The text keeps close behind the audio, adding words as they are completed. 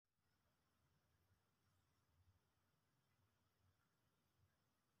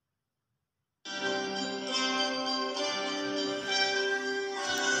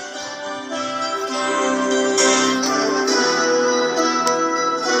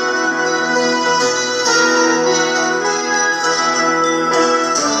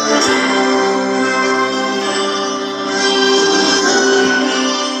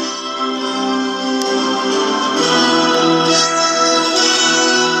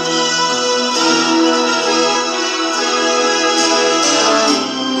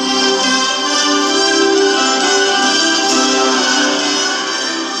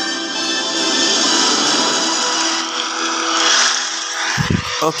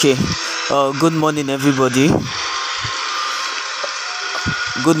Okay. Good morning, everybody.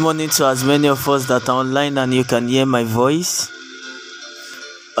 Good morning to as many of us that are online and you can hear my voice.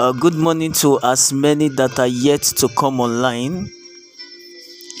 Good morning to as many that are yet to come online.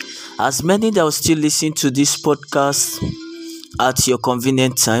 As many that will still listen to this podcast at your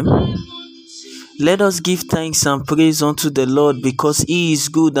convenient time. Let us give thanks and praise unto the Lord because He is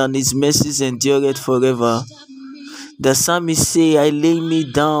good and His mercies endureth forever. The psalmist say, I lay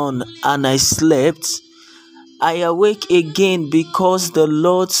me down and I slept. I awake again because the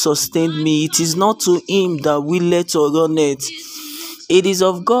Lord sustained me. It is not to him that willeth or runneth. It is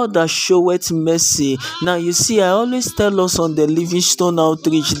of God that showeth mercy. Now you see, I always tell us on the Livingstone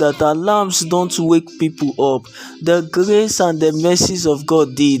Outreach that alarms don't wake people up. The grace and the mercies of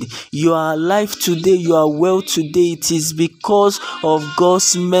God did. You are alive today, you are well today. It is because of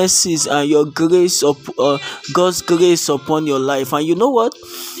God's mercies and your grace, God's grace upon your life. And you know what?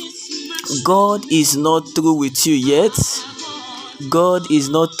 God is not through with you yet. God is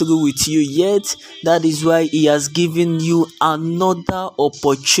not through with you yet. That is why He has given you another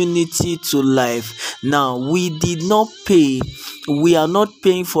opportunity to life. Now, we did not pay. We are not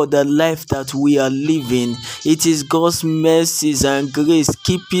paying for the life that we are living. It is God's mercies and grace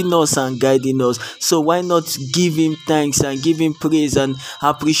keeping us and guiding us. So why not give Him thanks and give Him praise and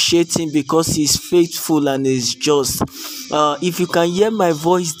appreciate Him because He's faithful and is just. If you can hear my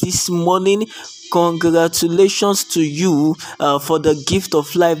voice this morning, congratulations to you for the gift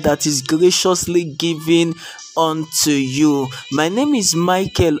of life that is graciously given unto you. My name is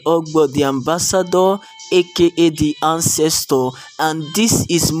Michael Ogbo, the ambassador, aka the ancestor, and this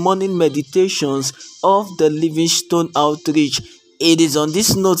is morning meditations of the Livingstone Outreach. It is on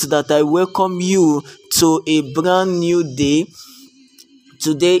this note that I welcome you to a brand new day.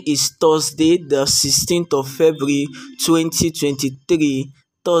 Today is Thursday, the 16th of February 2023.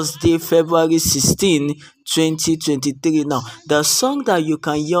 Thursday, February 16, 2023. Now, the song that you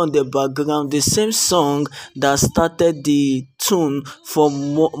can hear on the background, the same song that started the tune for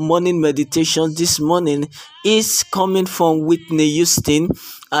morning meditation this morning, is coming from Whitney Houston,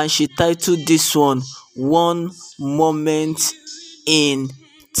 and she titled this one Moment in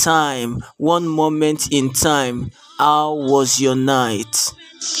Time. One moment in time. How was your night?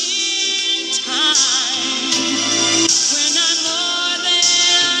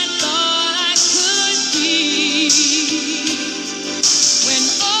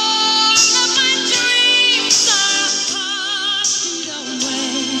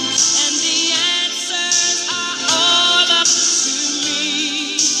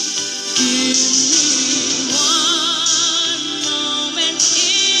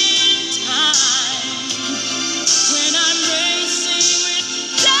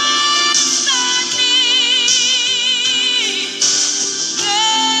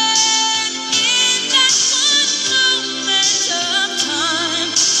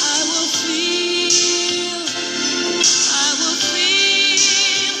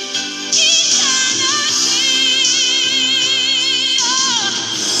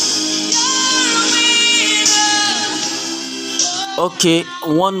 Okay,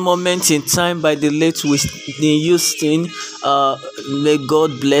 one moment in time by the late Whitney Houston. May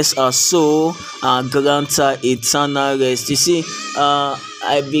God bless her soul and grant her eternal rest. You see,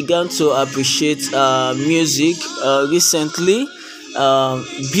 I began to appreciate music recently.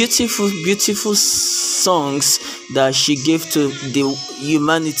 Beautiful songs that she gave to the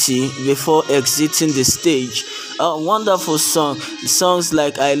humanity before exiting the stage. Wonderful songs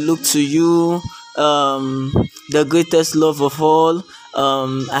like I Look to You, The Greatest Love of All,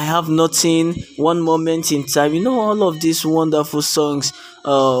 I Have Nothing, One Moment in Time. You know, all of these wonderful songs,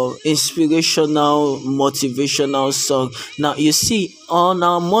 inspirational, motivational song. Now you see, on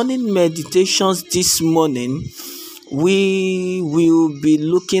our morning meditations this morning, we will be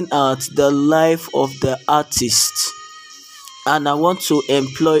looking at the life of the artist, and I want to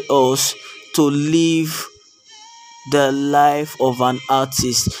employ us to live the life of an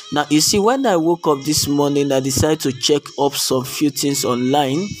artist. Now you see, when I woke up this morning, I decided to check up some few things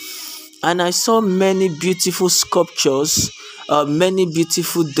online, and I saw many beautiful sculptures, many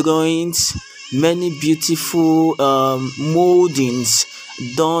beautiful drawings, many beautiful moldings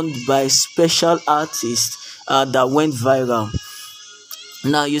done by special artists that went viral.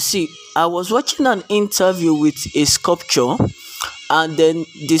 Now you see, I was watching an interview with a sculpture, and then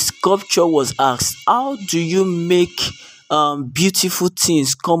the sculpture was asked, how do you make beautiful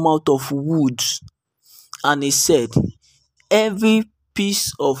things come out of wood? And he said, every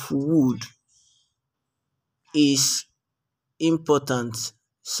piece of wood is important.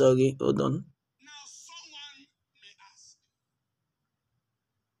 Sorry, hold on.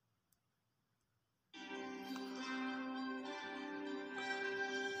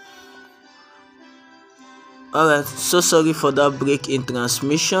 All right, so sorry for that break in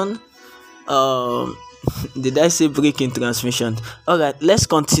transmission. um did I say break in transmission? All right, let's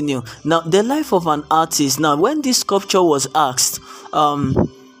continue. Now, the life of an artist. Now, when this sculpture was asked, um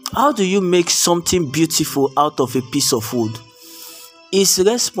how do you make something beautiful out of a piece of wood, his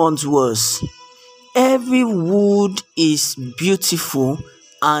response was, every wood is beautiful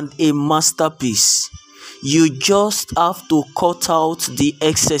and a masterpiece. You just have to cut out the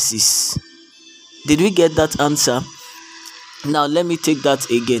excesses. Did we get that answer? Now let me take that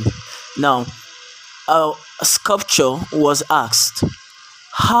again. Now, a sculpture was asked,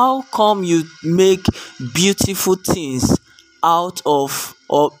 how come you make beautiful things out of,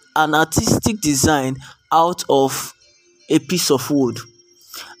 or an artistic design out of a piece of wood?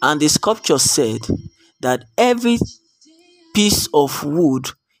 And the sculpture said that every piece of wood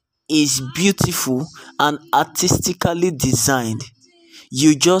is beautiful and artistically designed.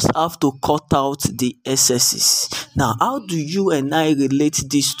 You just have to cut out the excesses. Now, how do you and I relate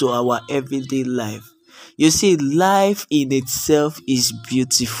this to our everyday life? You see, life in itself is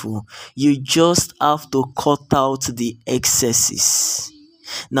beautiful. You just have to cut out the excesses.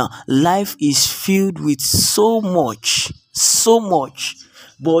 Now, life is filled with so much,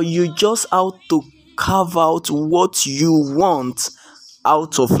 but you just have to carve out what you want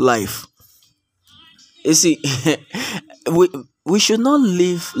out of life. You see, we we should not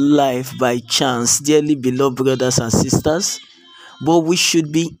live life by chance, dearly beloved brothers and sisters, but we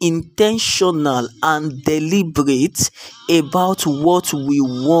should be intentional and deliberate about what we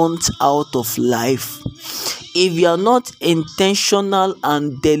want out of life. If you are not intentional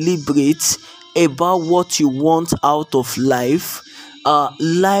and deliberate about what you want out of life,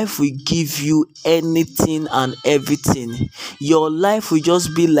 life will give you anything and everything. Your life will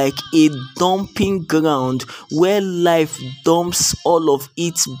just be like a dumping ground where life dumps all of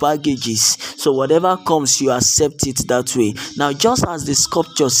its baggages. So whatever comes, you accept it that way. Now, just as the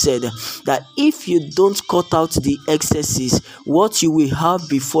sculpture said, that if you don't cut out the excesses, what you will have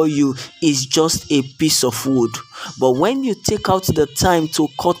before you is just a piece of wood. But when you take out the time to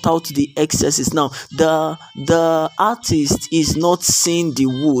cut out the excesses, now the artist is not seeing the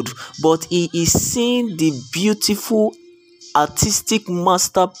wood, but he is seeing the beautiful artistic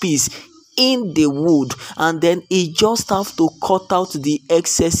masterpiece in the wood, and then he just have to cut out the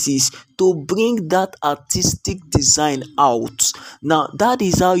excesses to bring that artistic design out. Now, that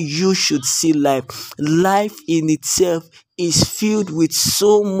is how you should see life. Life in itself is filled with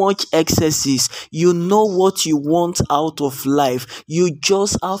so much excesses. You know what you want out of life. You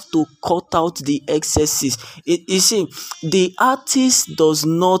just have to cut out the excesses. You see, the artist does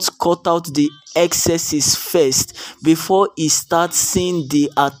not cut out the excesses first before he starts seeing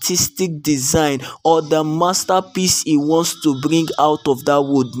the artistic design or the masterpiece he wants to bring out of that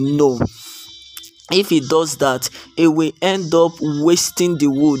wood. No. If he does that, he will end up wasting the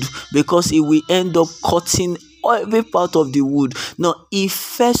wood, because he will end up cutting every part of the wood. Now, he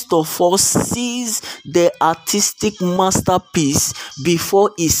first of all sees the artistic masterpiece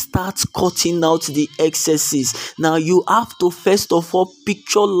before he starts cutting out the excesses. Now, you have to first of all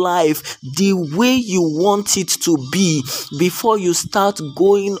picture life the way you want it to be before you start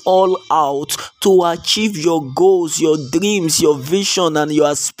going all out to achieve your goals, your dreams, your vision, and your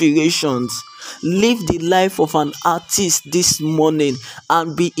aspirations. Live the life of an artist this morning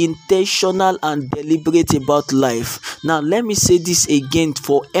and be intentional and deliberate about life. Now, let me say this again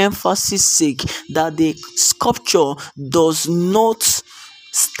for emphasis sake, that the sculpture does not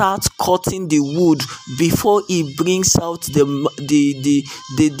start cutting the wood before he brings out the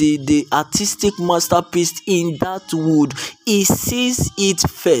artistic masterpiece in that wood. He sees it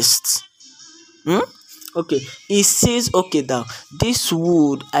first. Okay, he says, okay, now this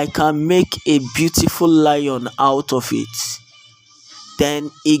wood, I can make a beautiful lion out of it. Then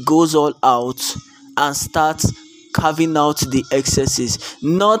he goes all out and starts carving out the excesses.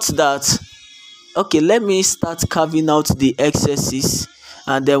 Not that, okay, let me start carving out the excesses,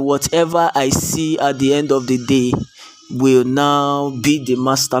 and then whatever I see at the end of the day will now be the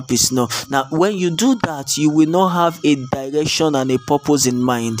masterpiece. No. Now, when you do that, you will not have a direction and a purpose in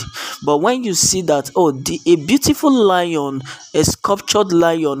mind. But when you see that, a beautiful lion, a sculptured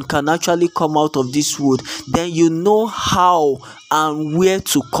lion can actually come out of this wood, then you know how and where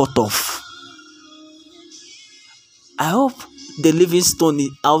to cut off. I hope the Livingstone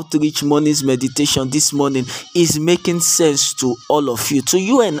Outreach morning's meditation this morning is making sense to all of you, to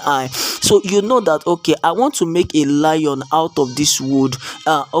you and I. So you know that, okay, I want to make a lion out of this wood.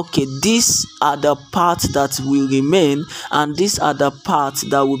 Okay, these are the parts that will remain, and these are the parts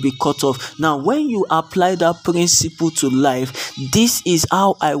that will be cut off. Now, when you apply that principle to life, this is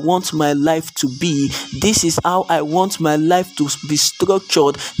how I want my life to be. This is how I want my life to be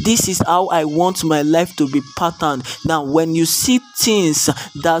structured. This is how I want my life to be patterned. Now, when you see things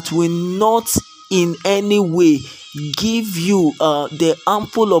that will not in any way give you the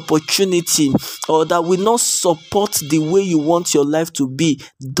ample opportunity, or that will not support the way you want your life to be,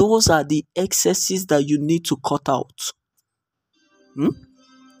 those are the excesses that you need to cut out.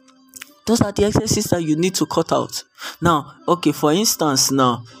 Those are the excesses that you need to cut out. Now, okay, for instance,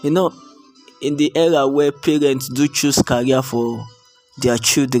 now, in the era where parents do choose career for their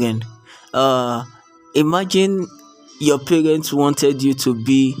children, imagine your parents wanted you to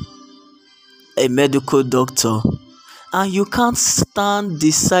be a medical doctor, and you can't stand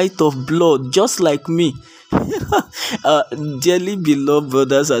the sight of blood, just like me. Dearly beloved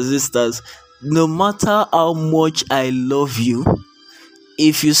brothers and sisters, no matter how much I love you,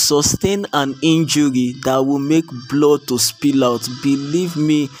 if you sustain an injury that will make blood to spill out, believe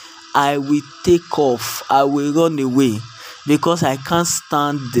me, I will take off. I will run away, because I can't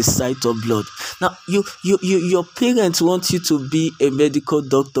stand the sight of blood. Now, your parents want you to be a medical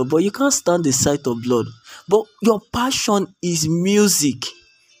doctor, but you can't stand the sight of blood. But your passion is music.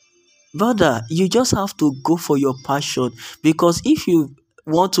 Brother, you just have to go for your passion, because if you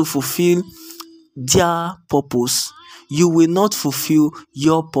want to fulfill their purpose, you will not fulfill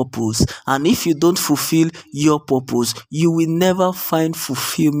your purpose. And if you don't fulfill your purpose, you will never find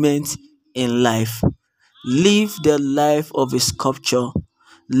fulfillment in life. Live the life of a sculpture.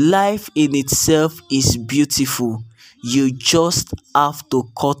 Life in itself is beautiful. You just have to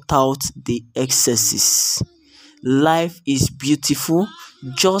cut out the excesses. Life is beautiful,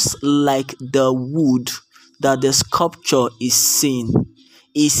 just like the wood that the sculpture is seeing.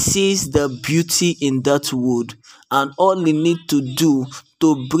 He sees the beauty in that wood, and all he needs to do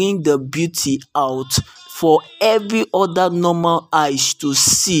to bring the beauty out for every other normal eyes to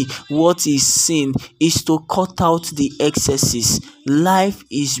see what is seen is to cut out the excesses. Life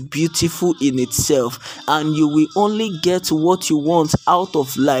is beautiful in itself, and you will only get what you want out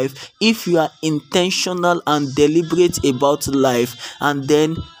of life if you are intentional and deliberate about life, and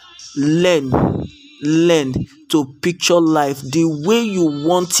then learn to picture life the way you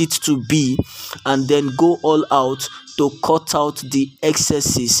want it to be, and then go all out to cut out the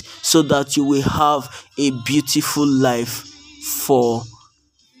excesses, so that you will have a beautiful life for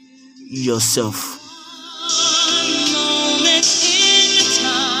yourself.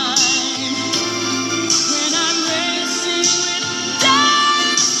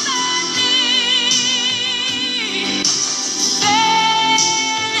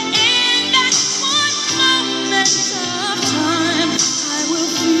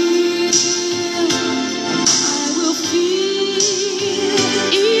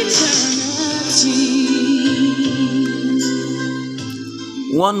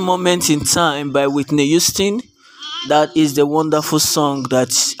 One Moment in Time by Whitney Houston. That is the wonderful song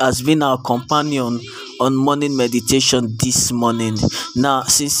that has been our companion on morning meditation this morning. Now,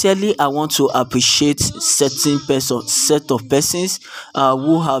 sincerely, I want to appreciate set of persons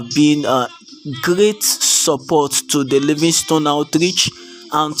who have been great support to the Livingstone Outreach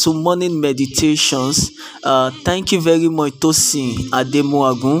and to morning meditations. Thank you very much, Tosin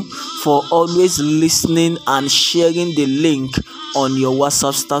Ademuagun, for always listening and sharing the link on your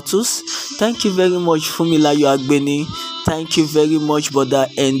WhatsApp status. Thank you very much, Fumilayo Agbeni. Thank you very much, Brother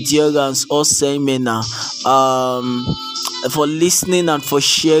Endurance Osemena, for listening and for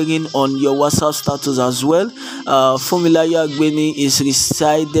sharing on your WhatsApp status as well. Fumilayo Agbeni is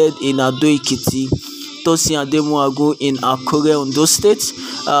resided in Ado Ekiti. Tosin Ademuagu in Akure, Ondo State,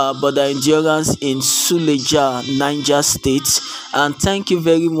 Brother Endurance in Suleja, Niger State, and thank you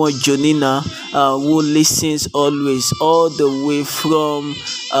very much, Jonina, who listens always all the way from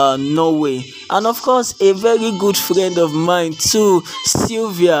Norway, and of course a very good friend of mine too,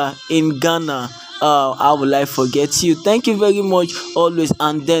 Sylvia in Ghana. How will I forget you? Thank you very much always.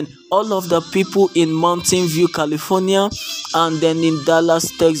 And then all of the people in Mountain View, California, and then in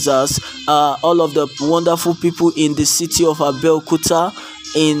Dallas, Texas, all of the wonderful people in the city of Abeokuta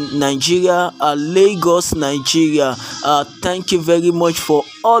in Nigeria, Lagos, Nigeria. Thank you very much for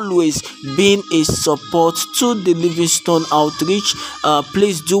always being a support to the Livingstone Outreach.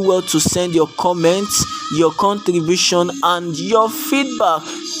 Please do well to send your comments, your contribution, and your feedback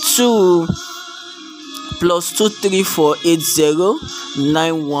to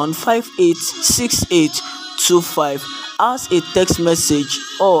 +2348091586825 as a text message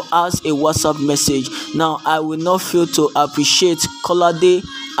or as a WhatsApp message. Now, I will not fail to appreciate Kolade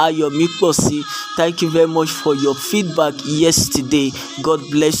Ayomikposi. Thank you very much for your feedback yesterday. God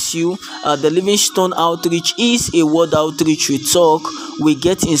bless you. The Livingstone Outreach is a word outreach. We talk, we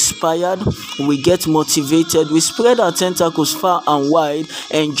get inspired, we get motivated, we spread our tentacles far and wide,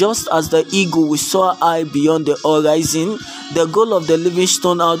 and just as the eagle, we soar high beyond the horizon. The goal of the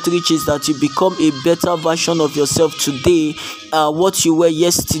Livingstone Outreach is that you become a better version of yourself today, what you were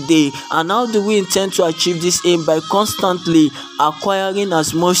yesterday. And how do we intend to achieve this aim? By constantly acquiring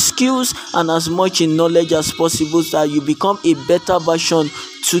as much skills and as much in knowledge as possible, so that you become a better version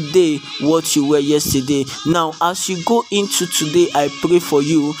today, what you were yesterday. Now, as you go into today, I pray for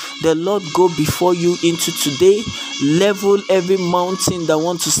you. The Lord go before you into today, level every mountain that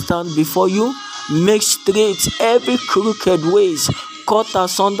wants to stand before you, make straight every crooked ways, cut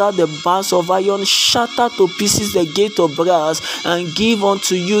asunder the bars of iron, shatter to pieces the gate of brass, and give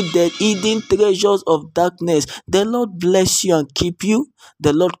unto you the hidden treasures of darkness. The Lord bless you and keep you.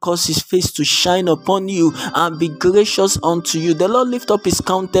 The Lord cause his face to shine upon you and be gracious unto you. The Lord lift up his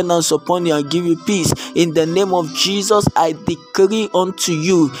countenance upon you and give you peace. In the name of Jesus, I decree unto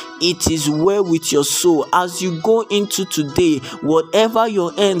you, it is well with your soul. As you go into today, whatever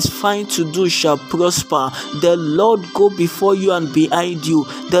your hands find to do shall prosper. The Lord go before you and behind you.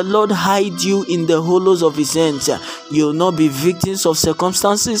 The Lord hide you in the hollows of his hands. You will not be victims of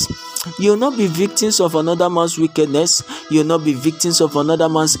circumstances. You will not be victims of another man's wickedness. You will not be victims of another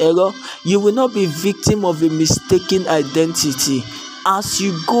man's error. You will not be victim of a mistaken identity. As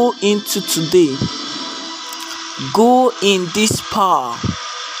you go into today, go in this power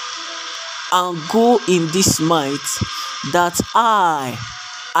and go in this might, that I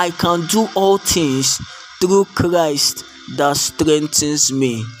can do all things through Christ that strengthens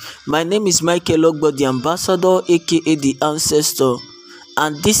me. My name is Michael Ogbo, the ambassador, aka the ancestor,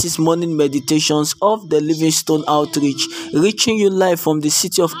 and this is morning meditations of the Livingstone Outreach, reaching you live from the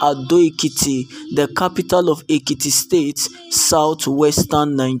city of Ado-Ekiti, the capital of Ekiti State,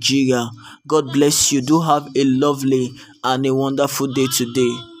 southwestern Nigeria. God bless you. Do have a lovely and a wonderful day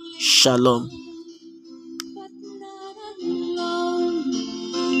today. Shalom.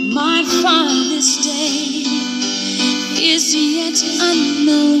 My farthest day is yet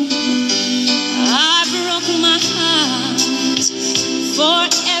unknown. I broke my heart for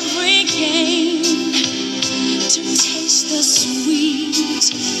every gain, to taste the sweet.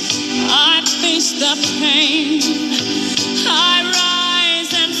 I faced the pain.